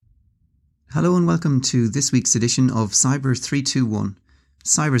Hello and welcome to this week's edition of Cyber 321,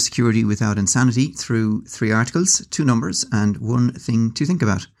 Cybersecurity Without Insanity, through 3 articles, 2 numbers and 1 thing to think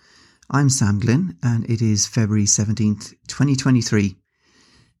about. I'm Sam Glynn and it is February 17th, 2023.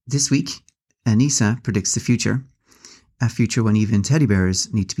 This week, ENISA predicts the future, a future when even teddy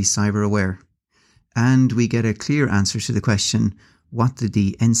bears need to be cyber aware. And we get a clear answer to the question, what did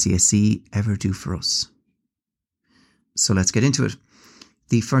the NCSC ever do for us? So let's get into it.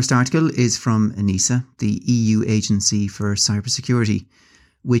 The first article is from ENISA, the EU Agency for Cybersecurity,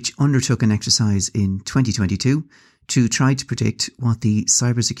 which undertook an exercise in 2022 to try to predict what the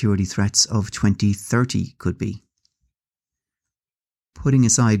cybersecurity threats of 2030 could be. Putting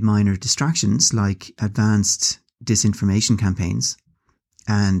aside minor distractions like advanced disinformation campaigns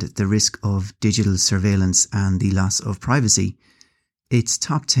and the risk of digital surveillance and the loss of privacy, its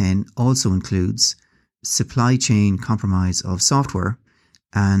top 10 also includes supply chain compromise of software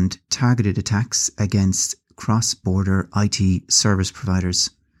and targeted attacks against cross-border IT service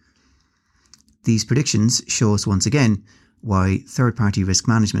providers. These predictions show us once again why third-party risk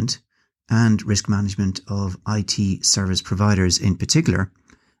management and risk management of IT service providers in particular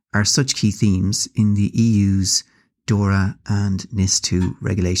are such key themes in the EU's DORA and NIS2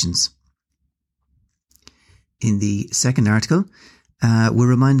 regulations. In the second article, we're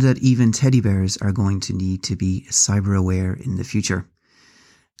reminded that even teddy bears are going to need to be cyber aware in the future.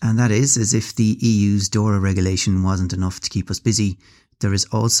 And that is, as if the EU's DORA regulation wasn't enough to keep us busy, there is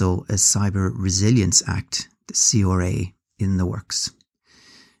also a Cyber Resilience Act, the CRA, in the works.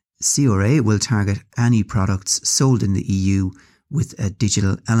 CRA will target any products sold in the EU with a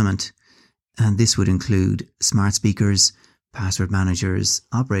digital element, and this would include smart speakers, password managers,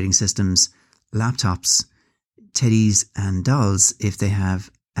 operating systems, laptops, teddies and dolls if they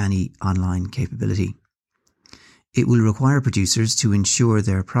have any online capability. It will require producers to ensure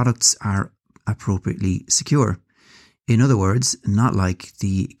their products are appropriately secure. In other words, not like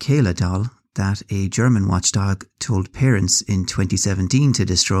the Kayla doll that a German watchdog told parents in 2017 to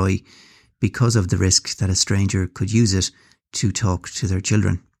destroy because of the risk that a stranger could use it to talk to their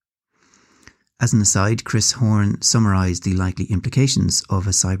children. As an aside, Chris Horn summarised the likely implications of a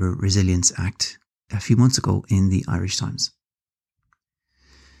Cyber Resilience Act a few months ago in the Irish Times.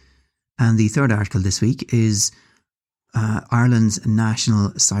 And the third article this week is Ireland's National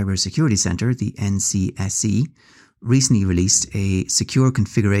Cyber Security Centre, the NCSC, recently released a secure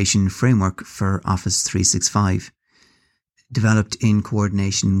configuration framework for Office 365. Developed in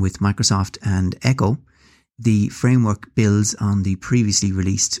coordination with Microsoft and Echo, the framework builds on the previously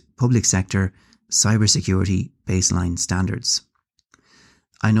released public sector cybersecurity baseline standards.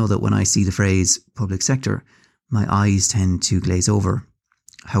 I know that when I see the phrase public sector, my eyes tend to glaze over.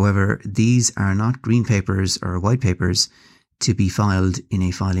 However, these are not green papers or white papers to be filed in a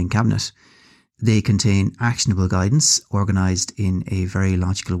filing cabinet. They contain actionable guidance organised in a very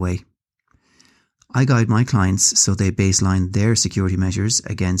logical way. I guide my clients so they baseline their security measures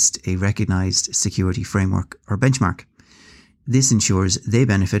against a recognised security framework or benchmark. This ensures they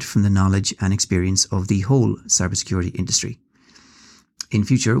benefit from the knowledge and experience of the whole cybersecurity industry. In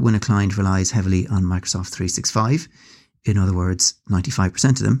future, when a client relies heavily on Microsoft 365, in other words,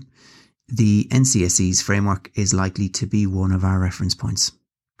 95% of them, the NCSC's framework is likely to be one of our reference points.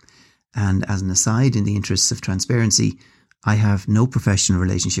 And as an aside, in the interests of transparency, I have no professional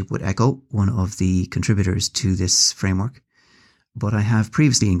relationship with Echo, one of the contributors to this framework, but I have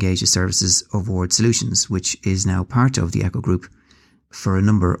previously engaged the services of Ward Solutions, which is now part of the Echo Group, for a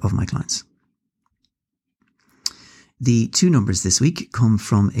number of my clients. The 2 numbers this week come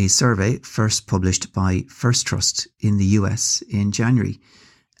from a survey first published by First Trust in the US in January,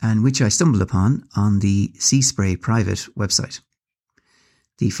 and which I stumbled upon on the Seaspray Private website.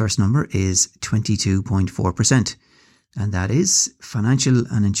 The first number is 22.4%, and that is financial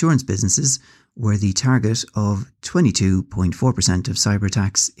and insurance businesses were the target of 22.4% of cyber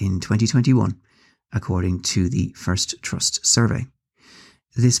attacks in 2021, according to the First Trust survey.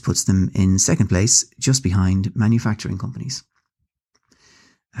 This puts them in second place, just behind manufacturing companies.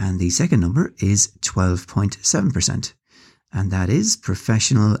 And the second number is 12.7%, and that is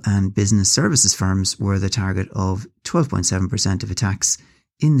professional and business services firms were the target of 12.7% of attacks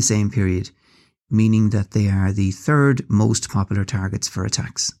in the same period, meaning that they are the third most popular targets for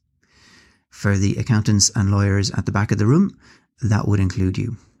attacks. For the accountants and lawyers at the back of the room, that would include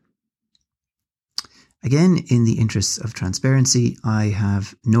you. Again, in the interests of transparency, I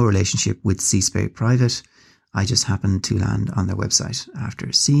have no relationship with Seaspray Private. I just happened to land on their website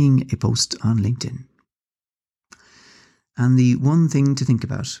after seeing a post on LinkedIn. And the one thing to think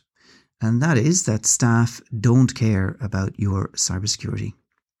about, and that is that staff don't care about your cybersecurity.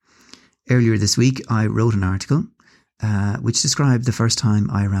 Earlier this week, I wrote an article which described the first time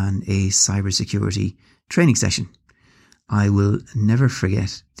I ran a cybersecurity training session. I will never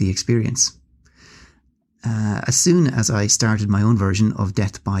forget the experience. As soon as I started my own version of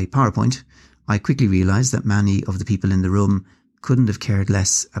Death by PowerPoint, I quickly realised that many of the people in the room couldn't have cared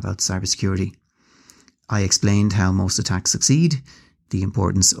less about cybersecurity. I explained how most attacks succeed, the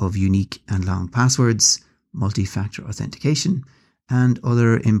importance of unique and long passwords, multi-factor authentication, and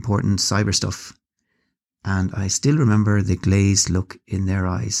other important cyber stuff. And I still remember the glazed look in their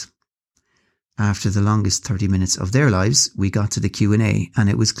eyes. After the longest 30 minutes of their lives, we got to the Q&A, and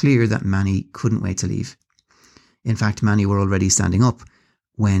it was clear that many couldn't wait to leave. In fact, many were already standing up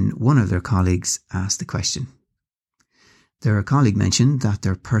when one of their colleagues asked the question. Their colleague mentioned that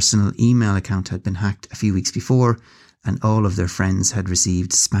their personal email account had been hacked a few weeks before, and all of their friends had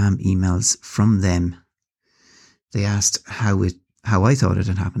received spam emails from them. They asked how I thought it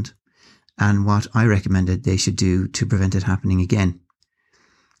had happened, and what I recommended they should do to prevent it happening again.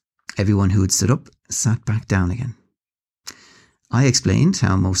 Everyone who had stood up sat back down again. I explained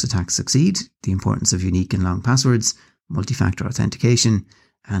how most attacks succeed, the importance of unique and long passwords, multi-factor authentication,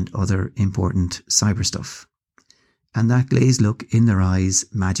 and other important cyber stuff. And that glazed look in their eyes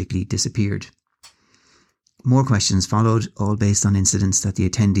magically disappeared. More questions followed, all based on incidents that the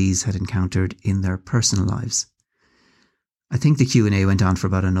attendees had encountered in their personal lives. I think the Q&A went on for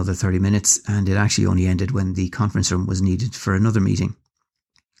about another 30 minutes, and it actually only ended when the conference room was needed for another meeting.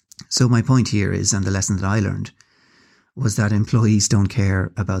 So my point here is, and the lesson that I learned, was that employees don't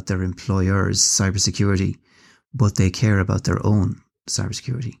care about their employer's cybersecurity, but they care about their own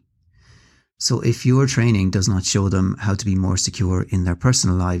cybersecurity. So if your training does not show them how to be more secure in their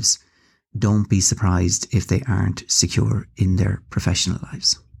personal lives, don't be surprised if they aren't secure in their professional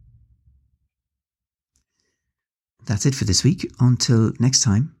lives. That's it for this week. Until next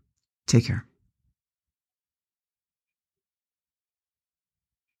time, take care.